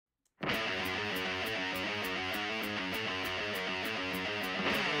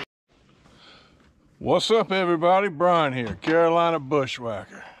What's up, everybody? Brian here, Carolina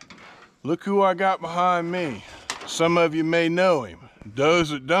Bushwacker. Look who I got behind me. Some of you may know him. Those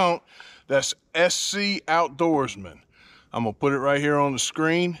that don't, that's SC Outdoorsman. I'm gonna put it right here on the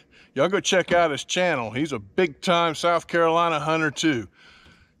screen. Y'all go check out his channel. He's a big time South Carolina hunter too.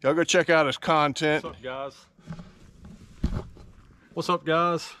 Y'all go check out his content. What's up, guys? What's up,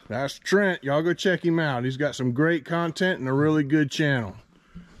 guys? That's Trent. Y'all go check him out. He's got some great content and a really good channel.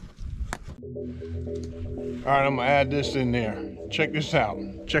 All right, I'm gonna add this in there. Check this out.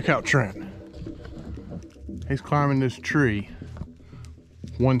 Check out Trent. He's climbing this tree.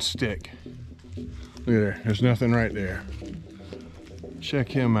 One stick. Look at there. There's nothing right there. Check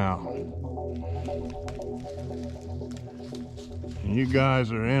him out. And you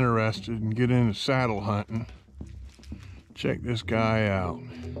guys are interested in getting into saddle hunting, check this guy out.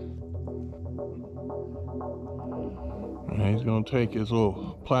 And he's gonna take his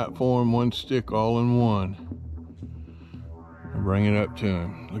little platform, one stick all in one, and bring it up to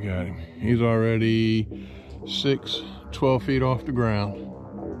him. Look at him. He's already 12 feet off the ground.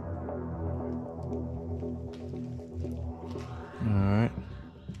 All right.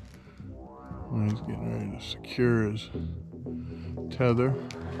 Well, he's getting ready to secure his tether.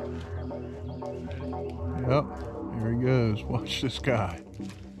 Yep, here he goes. Watch this guy.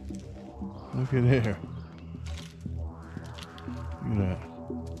 Look at there. Look at that.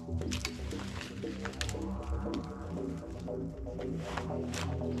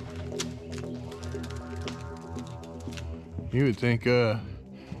 You would think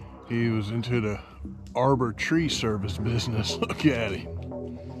he was into the arbor tree service business. Look at him.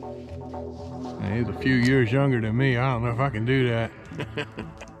 And he's a few years younger than me. I don't know if I can do that.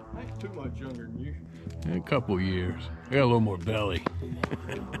 I ain't too much younger than you. A couple years. I got a little more belly.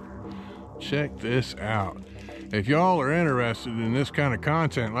 Check this out. If y'all are interested in this kind of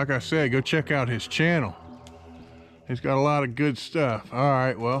content, like I said, go check out his channel. He's got a lot of good stuff. All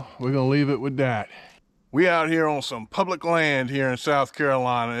right, well, we're gonna leave it with that. We out here on some public land here in South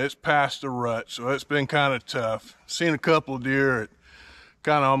Carolina. It's past the rut, so it's been kind of tough. Seen a couple of deer at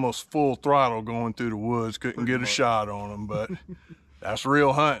kind of almost full throttle going through the woods. Couldn't get a shot on them, but that's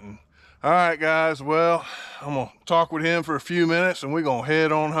real hunting. All right, guys, well, I'm gonna talk with him for a few minutes and we're gonna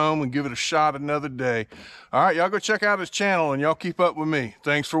head on home and give it a shot another day. All right, y'all go check out his channel and y'all keep up with me.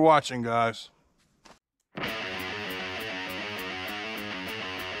 Thanks for watching, guys.